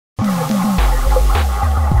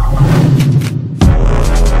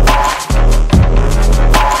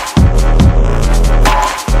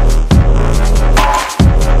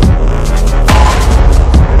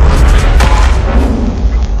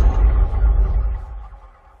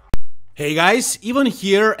Hey guys, Ivan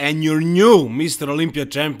here, and your new Mr. Olympia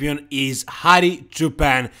champion is Hadi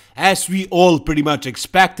Choopan. As we all pretty much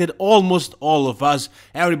expected, almost all of us,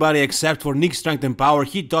 everybody except for Nick Strength and Power,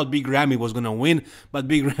 he thought Big Ramy was gonna win, but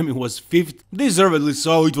Big Ramy was 5th. Deservedly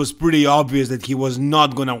so. It was pretty obvious that he was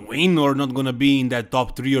not gonna win or not gonna be in that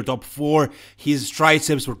top 3 or top 4. His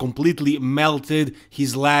triceps were completely melted,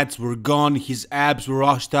 his lats were gone, his abs were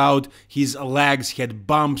washed out, his legs had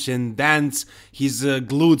bumps and dents, his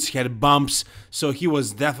glutes had bumps, so he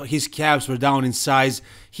was his calves were down in size.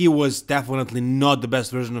 He was definitely not the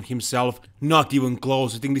best version of himself, not even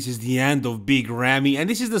close. I think this is the end of Big Ramy, and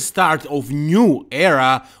this is the start of new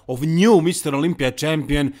era, of new Mr. Olympia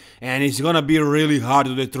champion, and it's gonna be really hard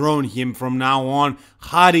to dethrone him from now on,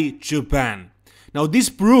 Hadi Choopan. Now this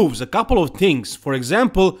proves a couple of things. For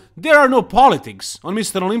example, there are no politics on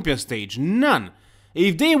Mr. Olympia stage, none.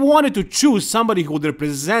 If they wanted to choose somebody who would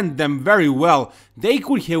represent them very well, they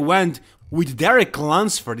could have went with Derek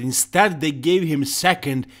Lunsford. Instead, they gave him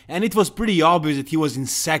 2nd, and it was pretty obvious that he was in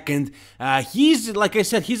 2nd. He's, like I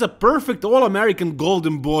said, he's a perfect All-American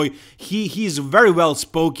golden boy. He's very well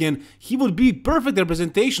spoken. He would be perfect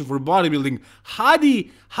representation for bodybuilding. Hadi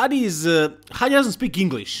doesn't speak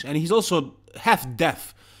English, and he's also half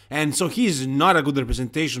deaf. And so he's not a good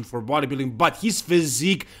representation for bodybuilding, but his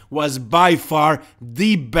physique was by far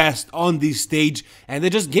the best on this stage, and they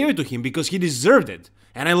just gave it to him because he deserved it.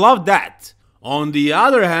 And I love that. On the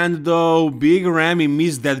other hand, though, Big Ramy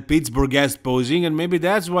missed that Pittsburgh guest posing, and maybe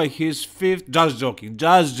that's why he's 5th. Just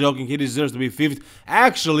joking, he deserves to be 5th.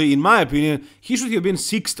 Actually, in my opinion, he should have been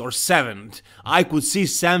 6th or 7th. I could see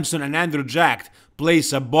Samson and Andrew Jack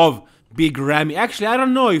place above Big Ramy. Actually, I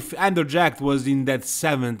don't know if Andrew Jack was in that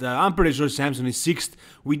 7th. I'm pretty sure Samson is 6th.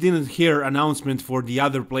 We didn't hear announcement for the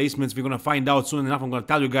other placements. We're gonna find out soon enough. I'm gonna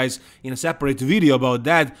tell you guys in a separate video about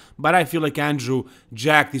that. But I feel like Andrew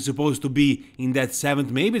Jack is supposed to be in that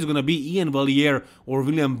 7th. Maybe it's gonna be Ian Valliere or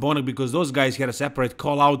William Bonek because those guys had a separate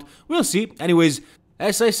call out. We'll see. Anyways,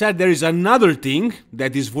 as I said, there is another thing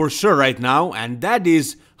that is for sure right now, and that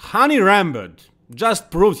is Hani Rambod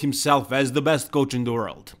just proved himself as the best coach in the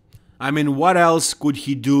world. I mean, what else could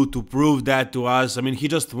he do to prove that to us? I mean, he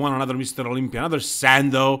just won another Mr. Olympia, another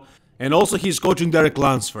Sando, and also he's coaching Derek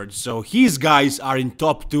Lunsford, so his guys are in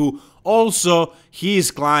top 2. Also, his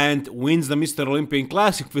client wins the Mr. Olympia in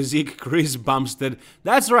Classic Physique, Chris Bumstead.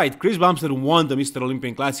 That's right, Chris Bumstead won the Mr. Olympia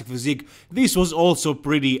in Classic Physique. This was also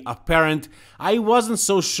pretty apparent. I wasn't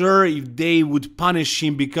so sure if they would punish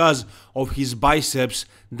him because of his biceps,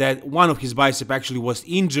 that one of his biceps actually was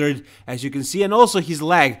injured, as you can see, and also his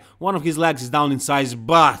leg. One of his legs is down in size,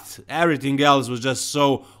 but everything else was just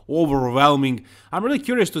so overwhelming. I'm really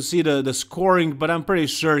curious to see the scoring, but I'm pretty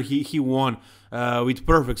sure he won with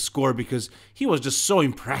perfect score because he was just so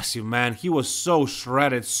impressive, man. He was so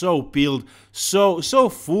shredded, so peeled, so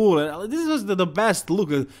full. And this was the best look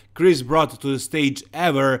that Chris brought to the stage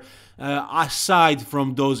ever, aside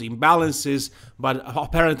from those imbalances, but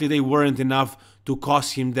apparently they weren't enough to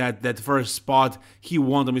cost him that first spot. He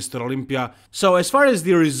won the Mr. Olympia. So as far as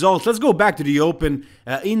the results, let's go back to the Open.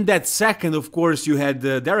 In that 2nd, of course, you had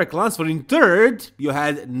Derek Lunsford. In 3rd, you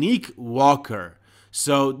had Nick Walker.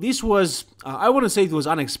 So this was, I wouldn't say it was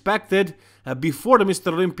unexpected. Before the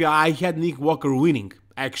Mr. Olympia, I had Nick Walker winning,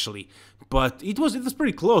 actually. But it was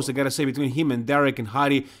pretty close, I gotta say, between him and Derek and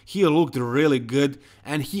Hadi. He looked really good,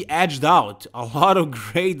 and he edged out a lot of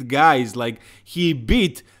great guys. Like, he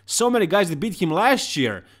beat so many guys that beat him last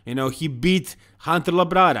year. You know, he beat Hunter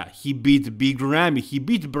Labrada, he beat Big Ramy, he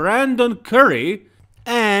beat Brandon Curry,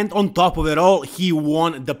 and on top of it all, he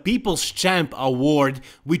won the People's Champ Award,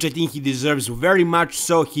 which I think he deserves very much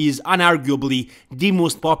so. He is unarguably the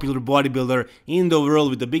most popular bodybuilder in the world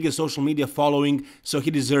with the biggest social media following, so he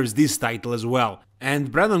deserves this title as well.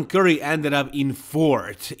 And Brandon Curry ended up in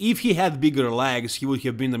 4th. If he had bigger legs, he would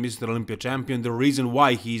have been the Mr. Olympia champion. The reason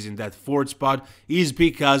why he's in that 4th spot is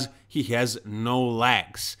because he has no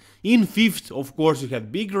legs. In 5th, of course, you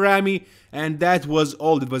had Big Ramy, and that was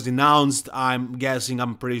all that was announced. I'm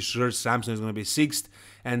pretty sure Samson is going to be 6th,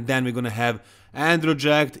 and then we're going to have Andrew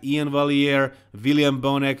Jack, Ian Valliere, William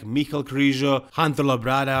Bonek, Michal Križo, Hunter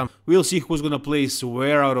Labrada. We'll see who's gonna place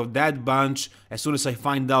where out of that bunch. As soon as I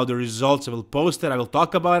find out the results, I will post it, I will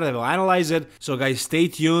talk about it, I will analyze it. So guys, stay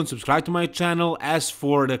tuned, subscribe to my channel. As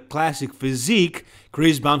for the Classic Physique,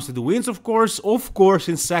 Chris Bumstead wins, of course. Of course,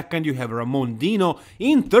 in 2nd, you have Ramon Dino.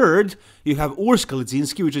 In 3rd, you have Urs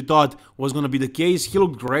Kalecinski, which I thought was going to be the case. He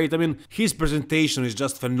looked great. I mean, his presentation is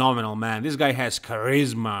just phenomenal, man. This guy has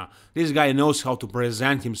charisma. This guy knows how to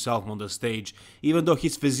present himself on the stage. Even though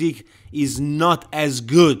his physique is not as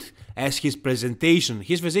good as his presentation.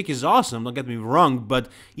 His physique is awesome, don't get me wrong, but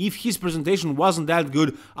if his presentation wasn't that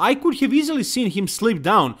good, I could have easily seen him slip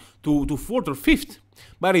down to 4th or 5th.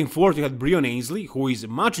 But in 4th you had Breon Ansley, who is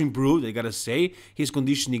much improved, I gotta say. His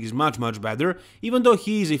conditioning is much better. Even though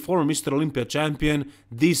he is a former Mr. Olympia champion,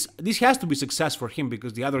 this has to be success for him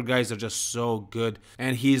because the other guys are just so good.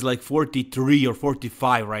 And he's like 43 or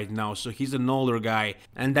 45 right now, so he's an older guy.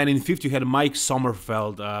 And then in 5th you had Mike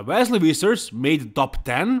Sommerfeld. Wesley Wissers made top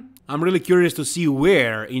 10. I'm really curious to see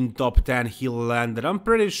where in top 10 he landed. I'm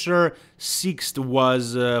pretty sure 6th was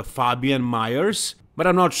Fabian Myers. But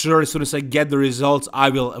I'm not sure. As soon as I get the results, I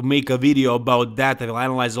will make a video about that. I will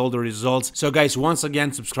analyze all the results. So guys, once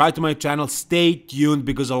again, subscribe to my channel. Stay tuned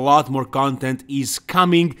because a lot more content is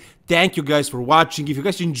coming. Thank you guys for watching. If you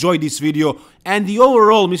guys enjoyed this video and the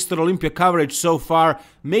overall Mr. Olympia coverage so far,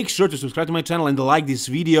 make sure to subscribe to my channel and like this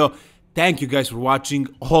video. Thank you guys for watching.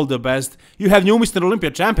 All the best. You have new Mr.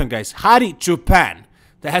 Olympia champion, guys. Hadi Choopan.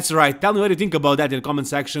 That's right. Tell me what you think about that in the comment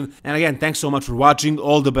section. And again, thanks so much for watching.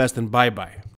 All the best and bye-bye.